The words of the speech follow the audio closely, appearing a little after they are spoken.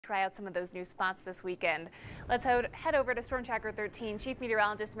try out some of those new spots this weekend. Let's head over to Storm Tracker 13 Chief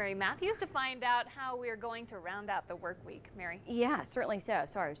Meteorologist Mary Matthews to find out how we're going to round out the work week. Mary? Yeah, certainly so.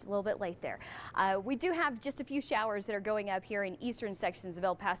 Sorry, I was a little bit late there. We do have just a few showers that are going up here in eastern sections of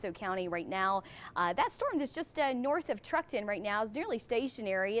El Paso County right now. That storm is just north of Truckton right now. It's nearly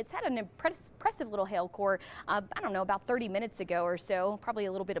stationary. It's had an impressive little hail core, I don't know, about 30 minutes ago or so. Probably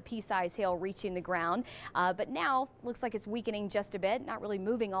a little bit of pea-sized hail reaching the ground. But now looks like it's weakening just a bit, not really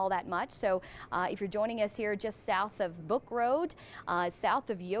moving all that much. So if you're joining us here just south of Book Road,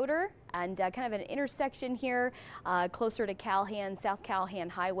 south of Yoder, and kind of an intersection here closer to Calhan, South Calhan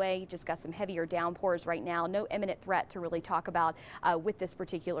Highway. Just got some heavier downpours right now. No imminent threat to really talk about with this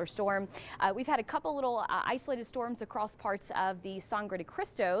particular storm. We've had a couple little isolated storms across parts of the Sangre de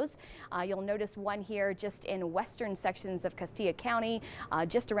Cristos. You'll notice one here just in western sections of Castilla County,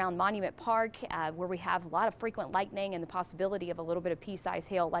 just around Monument Park, where we have a lot of frequent lightning and the possibility of a little bit of pea-sized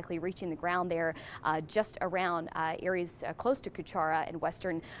hail likely reaching the ground there, just around areas close to Cuchara and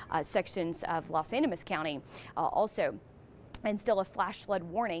western sections of Los Animas County. Also, and still a flash flood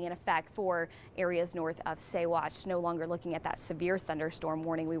warning in effect for areas north of Saywatch. No longer looking at that severe thunderstorm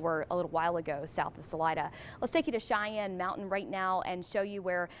warning we were a little while ago south of Salida. Let's take you to Cheyenne Mountain right now and show you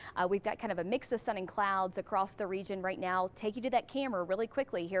where we've got kind of a mix of sun and clouds across the region right now. Take you to that camera really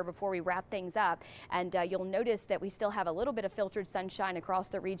quickly here before we wrap things up. And you'll notice that we still have a little bit of filtered sunshine across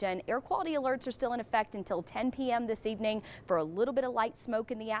the region. Air quality alerts are still in effect until 10 p.m. this evening for a little bit of light smoke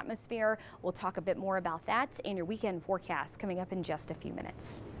in the atmosphere. We'll talk a bit more about that and your weekend forecast coming up in just a few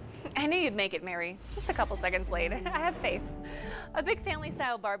minutes. I knew you'd make it, Mary. Just a couple seconds late. I had faith. A big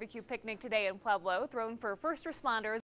family-style barbecue picnic today in Pueblo, thrown for first responders.